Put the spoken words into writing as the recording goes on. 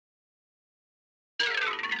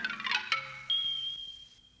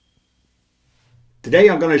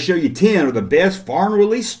Today I'm going to show you 10 of the best foreign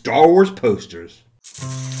release Star Wars posters.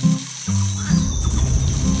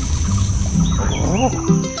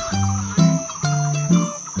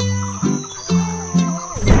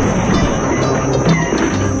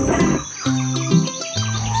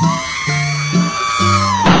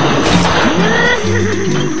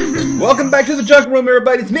 Welcome back to the Junk Room,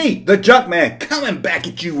 everybody. It's me, the Junkman, coming back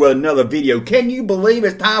at you with another video. Can you believe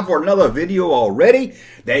it's time for another video already?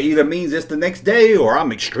 That either means it's the next day or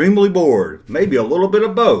I'm extremely bored. Maybe a little bit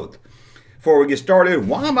of both. Before we get started,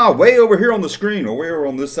 why am I way over here on the screen or way over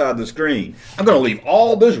on this side of the screen? I'm going to leave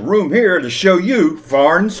all this room here to show you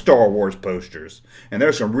foreign Star Wars posters. And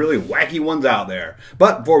there's some really wacky ones out there.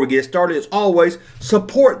 But before we get started, as always,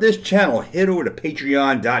 support this channel. Head over to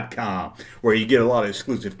patreon.com where you get a lot of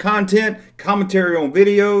exclusive content, commentary on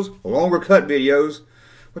videos, longer cut videos,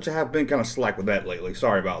 which I have been kind of slack with that lately.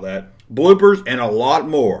 Sorry about that. Bloopers and a lot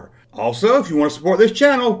more. Also, if you want to support this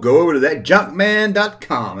channel, go over to that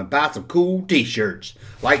Junkman.com and buy some cool t-shirts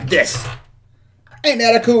like this. Ain't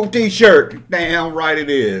that a cool t-shirt? Damn right it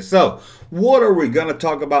is. So, what are we going to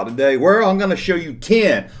talk about today? Well, I'm going to show you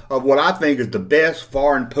 10 of what I think is the best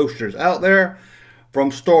foreign posters out there from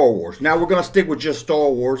Star Wars. Now, we're going to stick with just Star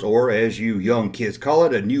Wars, or as you young kids call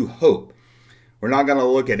it, A New Hope. We're not going to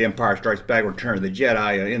look at Empire Strikes Back, Return of the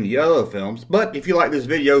Jedi, or any other films. But if you like this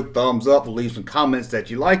video, thumbs up, leave some comments that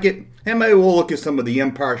you like it. And maybe we'll look at some of the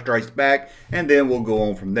Empire Strikes Back, and then we'll go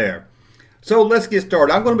on from there. So let's get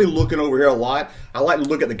started. I'm going to be looking over here a lot. I like to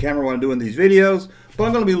look at the camera when I'm doing these videos. But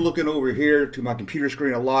I'm going to be looking over here to my computer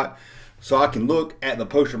screen a lot so I can look at the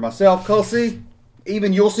poster myself. Because see,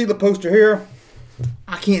 even you'll see the poster here.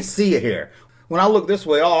 I can't see it here. When I look this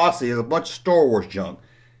way, all I see is a bunch of Star Wars junk.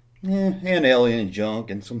 And alien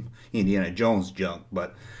junk and some Indiana Jones junk.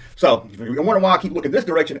 But so if you're wondering why I keep looking this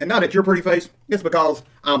direction and not at your pretty face, it's because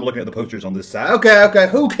I'm looking at the posters on this side. Okay,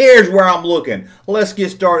 who cares where I'm looking? Let's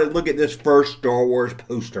get started. Look at this first Star Wars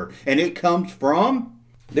poster. And it comes from,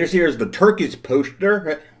 here's the Turkish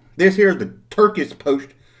poster. Here's the Turkish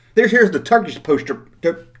poster. Here's the Turkish poster.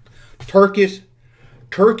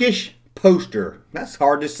 Turkish poster. That's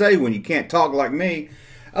hard to say when you can't talk like me.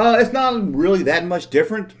 It's not really that much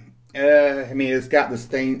different. I mean, it's got the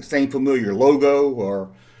same familiar logo or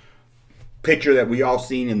picture that we all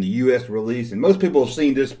seen in the U.S. release. And most people have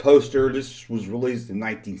seen this poster. This was released in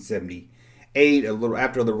 1978, a little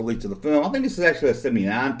after the release of the film. I think this is actually a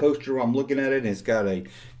 79 poster while I'm looking at it. And it's got a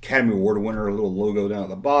Academy Award winner, a little logo down at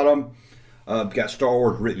the bottom. It's got Star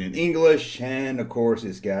Wars written in English. And, of course,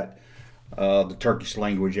 it's got the Turkish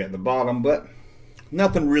language at the bottom. But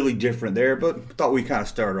nothing really different there, but thought we kind of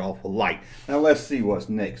started off with light. Now let's see what's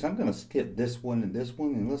next. I'm going to skip this one,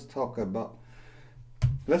 and let's talk about,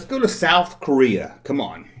 let's go to South Korea. Come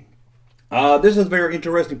on. This is a very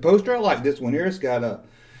interesting poster. I like this one here. It's got a,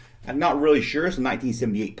 I'm not really sure. It's a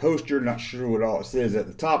 1978 poster. Not sure what all it says at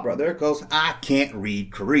the top right there because I can't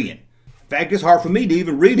read Korean. In fact, it's hard for me to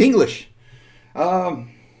even read English. Well,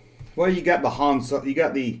 you got the Han,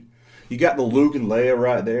 you got the Luke and Leia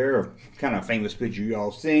right there, kind of famous picture you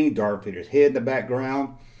all seen, Darth Vader's head in the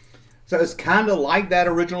background. So it's kind of like that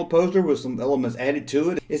original poster with some elements added to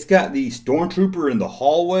it. It's got the Stormtrooper in the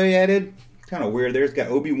hallway added. Kind of weird there. It's got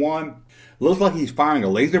Obi-Wan. Looks like he's firing a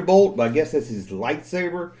laser bolt, but I guess that's his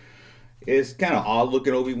lightsaber. It's kind of odd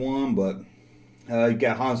looking Obi-Wan, but you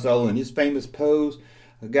got Han Solo in his famous pose.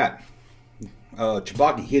 I got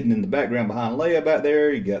Chewbacca hidden in the background behind Leia back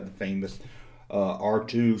there. You got the famous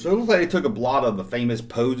R2. So it looks like they took a lot of the famous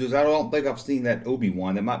poses. I don't think I've seen that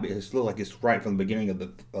Obi-Wan. That might be, it looks like it's right from the beginning of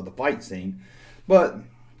the fight scene. But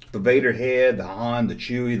the Vader head, the Han, the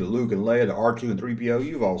Chewie, the Luke and Leia, the R2 and 3PO,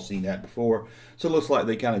 you've all seen that before. So it looks like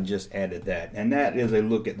they kind of just added that. And that is a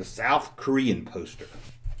look at the South Korean poster.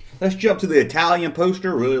 Let's jump to the Italian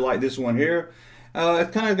poster. Really like this one here.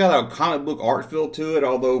 It's kind of got a comic book art feel to it,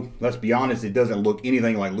 although, let's be honest, it doesn't look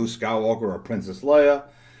anything like Luke Skywalker or Princess Leia.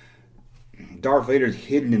 Darth Vader's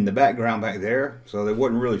hidden in the background back there, so they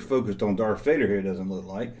wasn't really focused on Darth Vader here, it doesn't look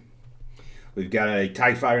like. We've got a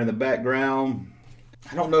TIE fighter in the background.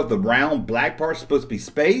 I don't know if the round black part's supposed to be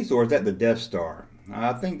space, or is that the Death Star?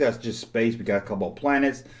 I think that's just space. We got a couple of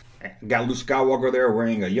planets. Got Luke Skywalker there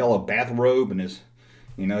wearing a yellow bathrobe, and his,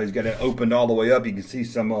 he's got it opened all the way up. You can see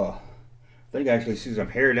some, I think I actually see some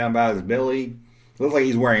hair down by his belly. Looks like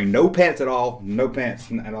he's wearing no pants at all. No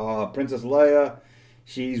pants at all. Princess Leia,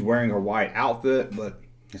 she's wearing her white outfit, but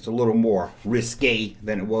it's a little more risque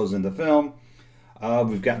than it was in the film.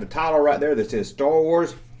 We've got the title right there that says Star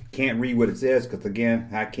Wars. Can't read what it says because, again,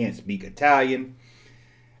 I can't speak Italian.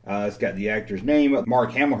 It's got the actor's name,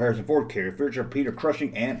 Mark Hamill, Harrison Ford, Carrie Fisher, Peter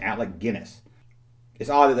Cushing, and Alec Guinness. It's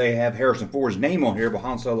odd that they have Harrison Ford's name on here, but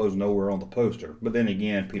Han Solo's nowhere on the poster. But then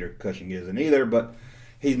again, Peter Cushing isn't either, but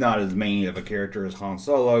he's not as main of a character as Han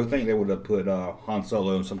Solo. I think they would have put Han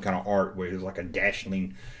Solo in some kind of art where he's like a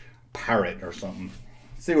dashing pirate or something.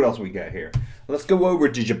 Let's see what else we got here. Let's go over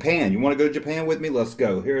to Japan. You want to go to Japan with me? Let's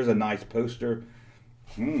go. Here's a nice poster.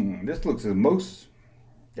 This looks the most...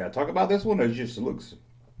 Gotta talk about this one? Or it just looks...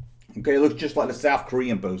 Okay, it looks just like the South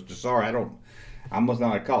Korean poster. Sorry, I must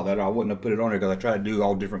not have caught that. I wouldn't have put it on there because I tried to do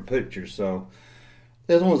all different pictures. So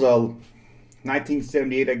this one was a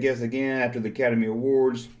 1978, I guess, again, after the Academy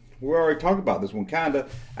Awards. We already talked about this one, kind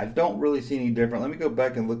of. I don't really see any different. Let me go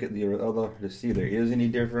back and look at the other to see if there is any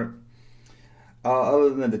different. Other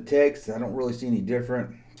than the text, I don't really see any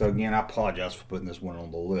different. So again, I apologize for putting this one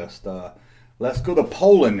on the list. Let's go to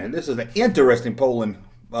Poland. And this is an interesting Poland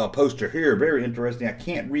poster here. Very interesting. I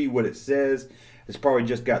can't read what it says. It's probably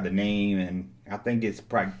just got the name, and I think it's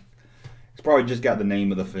probably just got the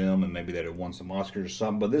name of the film, and maybe that it won some Oscars or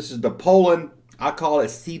something. But this is the Poland, I call it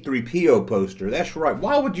C-3PO poster. That's right.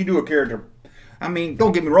 Why would you do a character? I mean,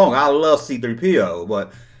 don't get me wrong. I love C-3PO,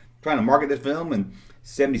 but trying to market this film in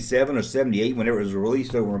 77 or 78, whenever it was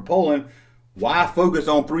released over in Poland, why focus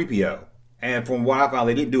on 3PO? And from what I found,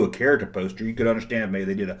 they didn't do a character poster. You could understand if maybe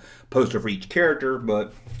they did a poster for each character,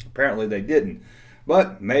 but apparently they didn't.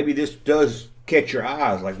 But maybe this does catch your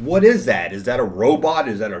eyes. Like, what is that? Is that a robot?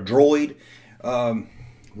 Is that a droid?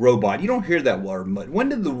 Robot. You don't hear that word much. When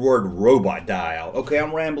did the word robot die out? Okay,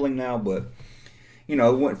 I'm rambling now, but, you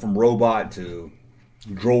know, it went from robot to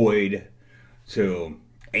droid to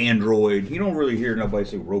android. You don't really hear nobody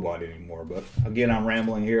say robot anymore, but again, I'm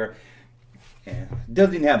rambling here. It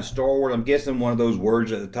doesn't even have Star Wars. I'm guessing one of those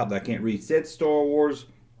words at the top that I can't read said Star Wars,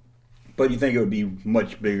 but you think it would be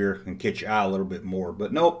much bigger and catch your eye a little bit more.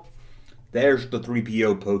 But nope, there's the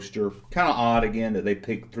 3PO poster. Kind of odd again that they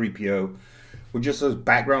picked 3PO with just those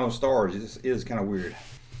background of stars. It is kind of weird.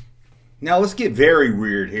 Now let's get very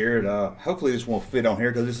weird here. Hopefully this won't fit on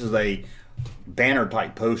here because this is a banner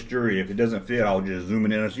type poster. If it doesn't fit, I'll just zoom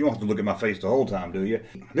it in. So you don't have to look at my face the whole time, do you?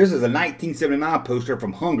 This is a 1979 poster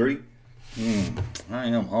from Hungary. I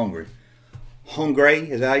am hungry. Hungary,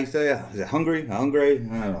 is that how you say it? Is it hungry? Hungry?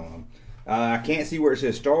 I don't know. I can't see where it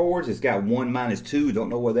says Star Wars. It's got 1-2. Don't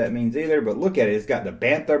know what that means either. But look at it. It's got the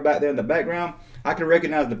Bantha back there in the background. I can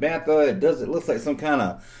recognize the Bantha. It looks like some kind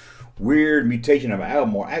of weird mutation of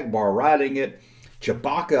Akbar riding it.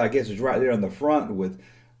 Chewbacca, I guess, is right there on the front with...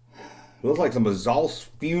 It looks like some exhaust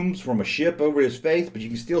fumes from a ship over his face, but you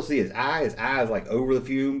can still see his eye. His eye is like over the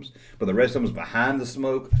fumes, but the rest of them is behind the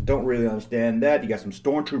smoke. Don't really understand that. You got some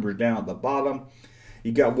stormtroopers down at the bottom.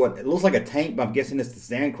 You got what it looks like a tank, but I'm guessing it's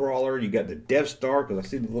the Sandcrawler. You got the Death Star, because I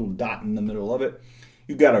see the little dot in the middle of it.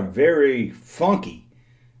 You got a very funky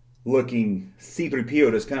looking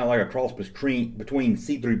C-3PO that's kind of like a cross between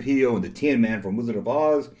C-3PO and the Tin Man from Wizard of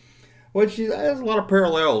Oz. Which has a lot of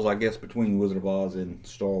parallels, I guess, between Wizard of Oz and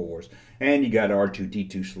Star Wars. And you got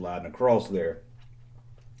R2-D2 sliding across there.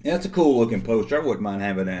 And that's a cool looking poster. I wouldn't mind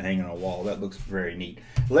having that hanging on a wall. That looks very neat.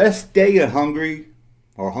 Let's stay in Hungary,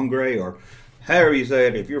 or however you say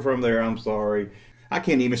it. If you're from there, I'm sorry. I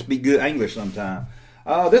can't even speak good English sometimes.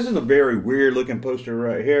 This is a very weird looking poster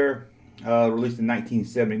right here. Released in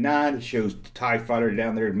 1979. It shows the TIE Fighter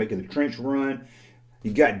down there making the trench run.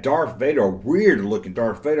 You got Darth Vader, a weird looking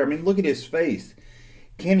Darth Vader. I mean, look at his face.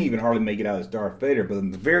 Can't even hardly make it out as Darth Vader, but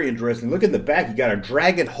it's very interesting. Look in the back, you got a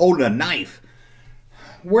dragon holding a knife.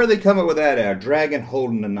 Where are they coming with that at? A dragon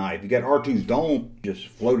holding a knife. You got R2's dome just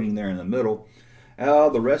floating there in the middle.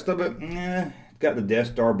 The rest of it, got the Death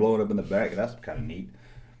Star blowing up in the back. That's kind of neat.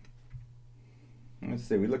 Let's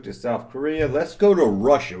see, we looked at South Korea. Let's go to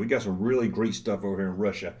Russia. We got some really great stuff over here in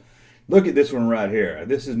Russia. Look at this one right here.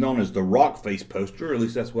 This is known as the rock face poster, or at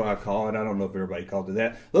least that's what I call it. I don't know if everybody called it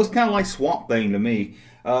that. Looks kind of like Swamp Thing to me.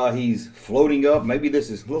 He's floating up. Maybe looks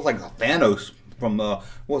like a Thanos from,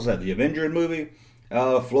 what's that, the Avengers movie?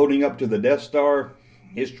 Floating up to the Death Star.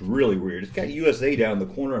 It's really weird. It's got USA down in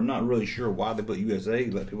the corner. I'm not really sure why they put USA.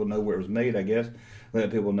 Let people know where it was made, I guess.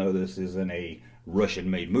 Let people know this isn't a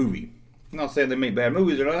Russian-made movie. I'm not saying they make bad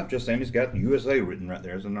movies or not. I'm just saying it's got USA written right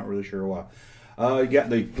there, so I'm not really sure why. You got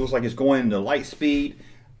looks like it's going into light speed,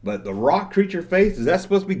 but the rock creature face, is that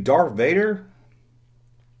supposed to be Darth Vader?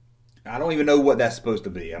 I don't even know what that's supposed to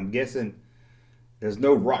be. I'm guessing there's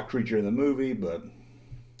no rock creature in the movie, but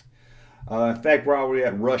in fact, while we're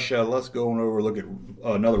at Russia, let's go on over and look at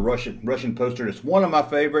another Russian poster. It's one of my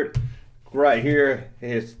favorite right here.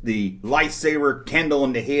 It's the lightsaber candle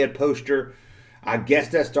in the head poster. I guess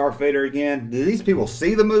that's Darth Vader again. Do these people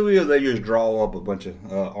see the movie, or they just draw up a bunch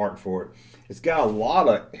of art for it? It's got a lot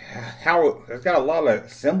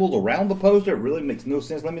of symbols around the poster. It really makes no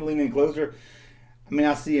sense. Let me lean in closer. I mean,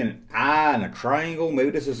 I see an eye and a triangle. Maybe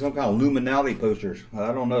this is some kind of Illuminati posters.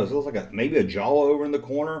 I don't know. It looks like maybe a jaw over in the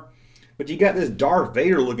corner. But you got this Darth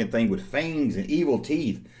Vader looking thing with fangs and evil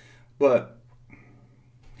teeth. But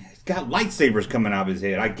it's got lightsabers coming out of his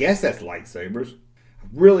head. I guess that's lightsabers. I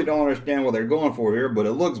really don't understand what they're going for here, but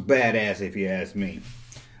it looks badass if you ask me.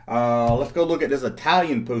 Let's go look at this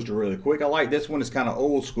Italian poster really quick. I like this one. It's kind of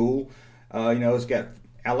old school. You know, it's got...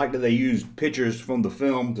 I like that they use pictures from the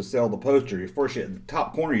film to sell the poster. First, at the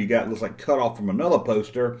top corner, you got, looks like cut off from another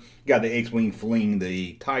poster. You got the X-Wing fleeing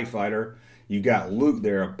the TIE fighter. You got Luke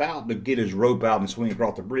there about to get his rope out and swing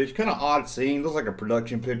across the bridge. Kind of odd scene. Looks like a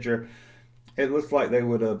production picture. It looks like they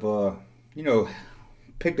would have, you know,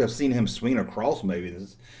 picked up seeing him swing across maybe. This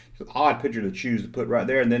is an odd picture to choose to put right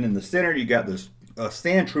there. And then in the center, you got this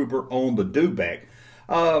sand trooper on the dewback.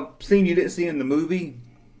 Scene you didn't see in the movie.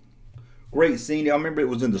 Great scene. I remember it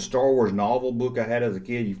was in the Star Wars novel book I had as a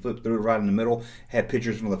kid. You flip through it right in the middle. Had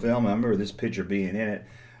pictures from the film. I remember this picture being in it.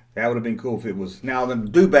 That would have been cool if it was. Now, the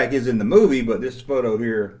dewback is in the movie, but this photo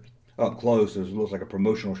here up close looks like a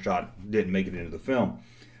promotional shot. Didn't make it into the film.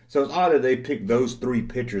 So it's odd that they picked those three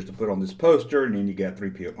pictures to put on this poster. And then you got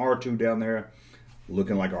 3PO and R2 down there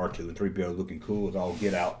looking like R2. And 3PO looking cool as all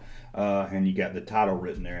get out. And you got the title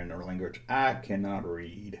written there in their language I cannot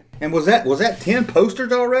read. And was that 10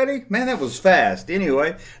 posters already? Man, that was fast.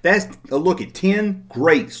 Anyway, that's a look at 10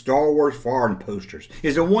 great Star Wars foreign posters.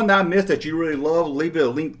 Is there one that I missed that you really love? Leave a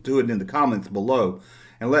link to it in the comments below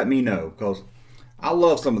and let me know, because I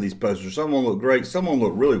love some of these posters. Some of them look great. Some of them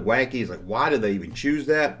look really wacky. It's like, why did they even choose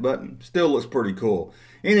that? But still looks pretty cool.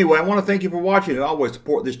 Anyway, I want to thank you for watching. And always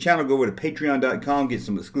support this channel. Go over to patreon.com, get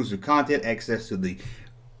some exclusive content, access to the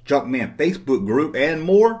Junkman Facebook group, and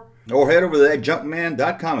more. Or head over to that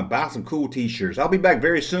junkman.com and buy some cool t-shirts. I'll be back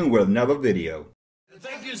very soon with another video.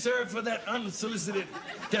 Thank you, sir, for that unsolicited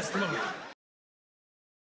testimony.